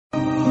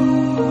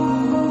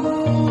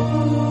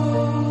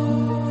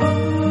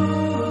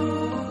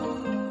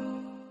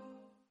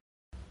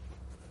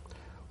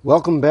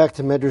Welcome back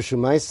to Medrash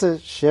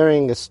Umaisa,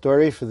 sharing a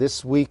story for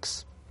this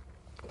week's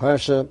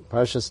Parshas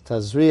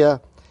Tazria,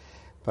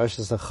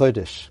 Parshas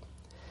HaChodesh.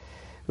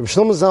 Rabbi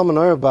Shlomo Zalman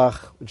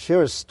Auerbach would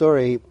share a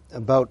story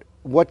about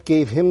what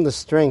gave him the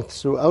strength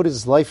throughout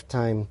his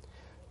lifetime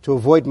to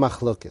avoid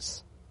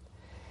machlokes.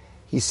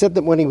 He said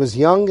that when he was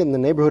young in the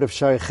neighborhood of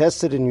Shari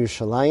Chesed in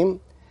Yerushalayim,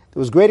 there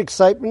was great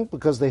excitement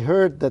because they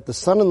heard that the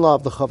son-in-law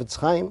of the Chofetz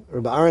Chaim,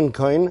 Rabbi Aaron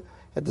Cohen,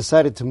 had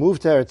decided to move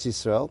to Eretz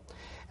Yisrael,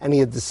 and he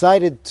had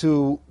decided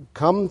to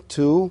come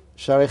to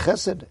Shari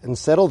Chesed and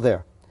settle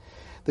there.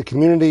 The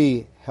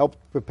community helped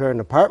prepare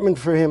an apartment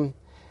for him,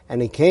 and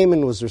he came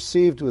and was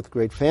received with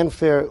great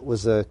fanfare. It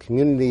was a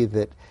community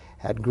that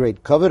had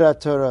great kavod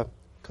HaTorah,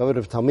 kavod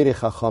of Talmidei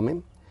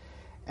Chachamim.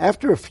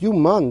 After a few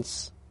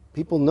months,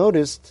 people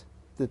noticed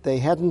that they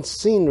hadn't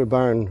seen Rabbi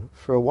Aaron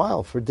for a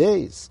while, for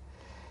days.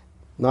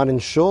 Not in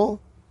shul,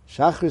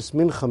 Shachris,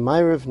 Mincha,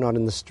 Ma'ariv, not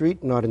in the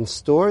street, not in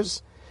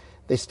stores.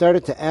 They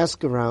started to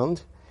ask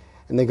around,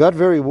 and they got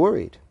very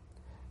worried.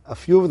 A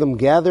few of them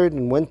gathered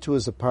and went to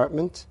his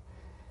apartment.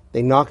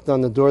 They knocked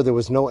on the door, there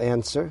was no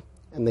answer,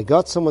 and they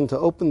got someone to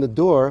open the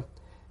door,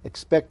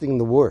 expecting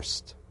the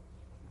worst.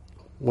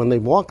 When they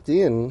walked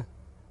in,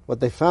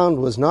 what they found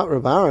was not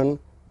Rabbi Aaron,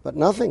 but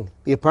nothing.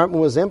 The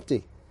apartment was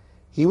empty.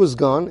 He was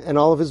gone, and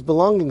all of his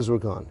belongings were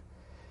gone.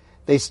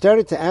 They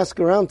started to ask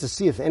around to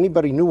see if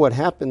anybody knew what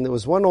happened. There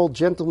was one old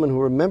gentleman who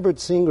remembered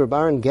seeing Rabbi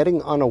Aaron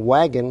getting on a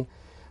wagon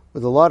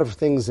with a lot of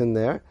things in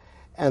there,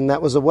 and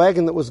that was a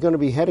wagon that was going to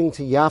be heading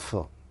to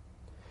Yaffo.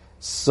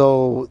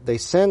 So they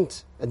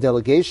sent a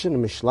delegation, a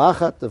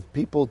mishlachat of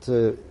people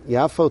to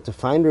Yaffo to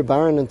find Rabbi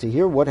Aaron and to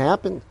hear what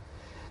happened.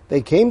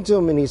 They came to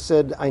him and he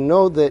said, I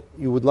know that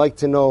you would like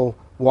to know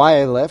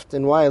why I left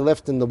and why I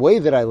left in the way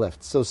that I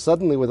left, so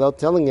suddenly without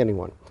telling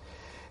anyone.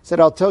 He said,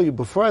 I'll tell you,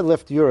 before I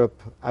left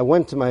Europe, I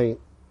went to my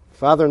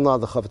father-in-law,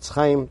 the Chofetz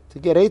Chaim, to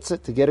get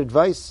eitzah, to get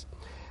advice.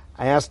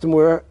 I asked him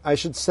where I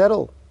should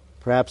settle.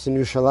 Perhaps in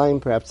Yerushalayim,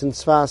 perhaps in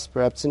Tzfas,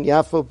 perhaps in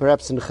Yaffo,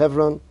 perhaps in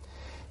Hebron.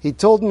 He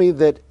told me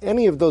that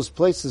any of those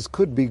places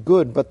could be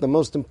good, but the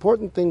most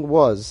important thing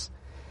was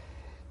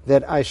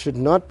that I should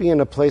not be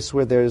in a place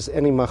where there's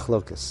any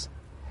machlokas.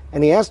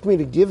 And he asked me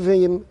to give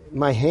him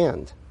my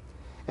hand.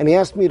 And he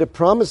asked me to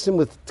promise him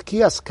with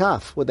tkiyas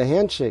kaf, with a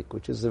handshake,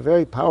 which is a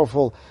very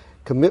powerful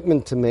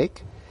commitment to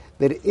make,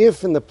 that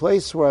if in the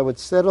place where I would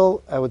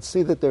settle, I would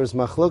see that there's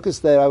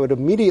machlokas, that I would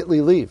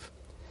immediately leave.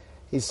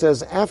 He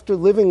says, after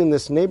living in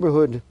this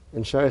neighborhood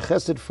in Shari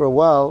Chesed for a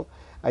while,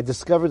 I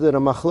discovered that a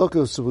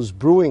machlokus was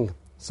brewing,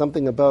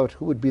 something about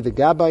who would be the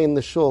gabbai in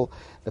the shul,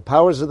 the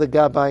powers of the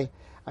gabbai.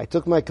 I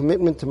took my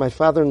commitment to my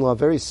father-in-law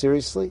very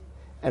seriously,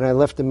 and I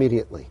left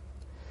immediately.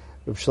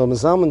 Rabbi Shlomo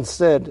Zalman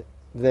said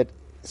that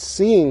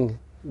seeing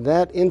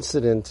that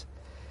incident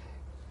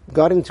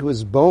got into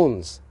his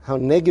bones how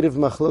negative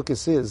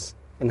machlokus is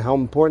and how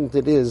important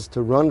it is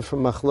to run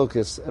from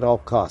machlokus at all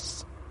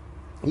costs.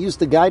 He used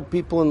to guide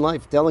people in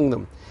life, telling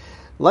them,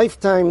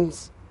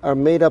 lifetimes are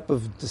made up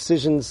of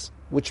decisions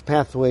which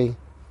pathway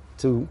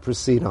to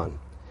proceed on.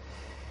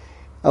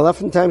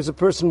 Oftentimes a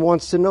person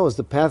wants to know, is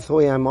the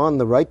pathway I'm on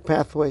the right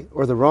pathway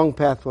or the wrong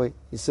pathway?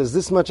 He says,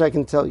 this much I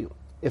can tell you.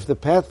 If the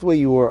pathway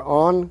you are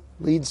on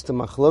leads to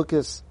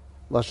machlokes,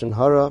 lashon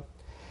hara,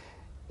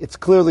 it's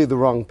clearly the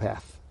wrong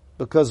path.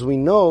 Because we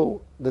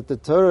know that the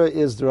Torah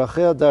is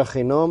drachei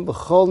darchenom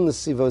b'chol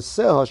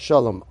nesivoseh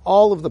shalom.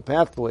 All of the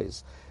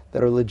pathways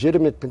that are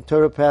legitimate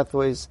Torah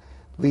pathways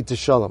lead to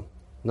shalom,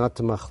 not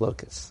to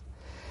machlokes.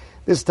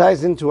 This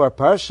ties into our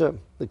parsha.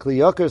 The Kli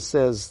Yakar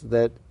says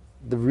that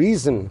the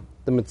reason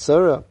the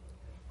Mitzorah,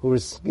 who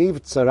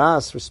received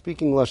tzaras for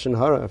speaking lashon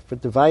hara, for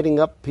dividing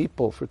up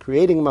people, for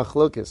creating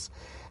machlokes,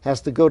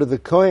 has to go to the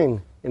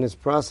Kohen in his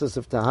process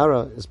of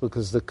tahara, is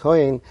because the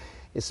Kohen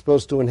is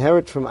supposed to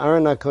inherit from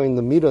Aaron HaKohen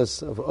the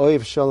midos of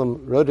oiv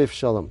shalom, rodef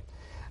shalom,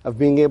 of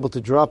being able to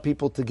draw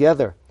people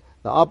together,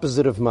 the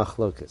opposite of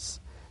machlokes.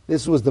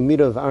 This was the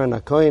midah of Aaron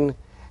HaKohen,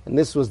 and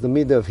this was the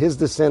midah of his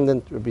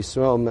descendant, Rabbi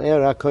Yisrael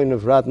Meir HaKohen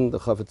of Radin, the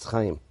Chofetz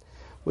Chaim.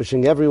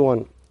 Wishing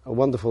everyone a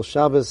wonderful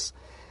Shabbos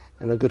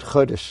and a good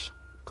Chodesh.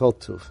 Kol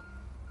Tuv.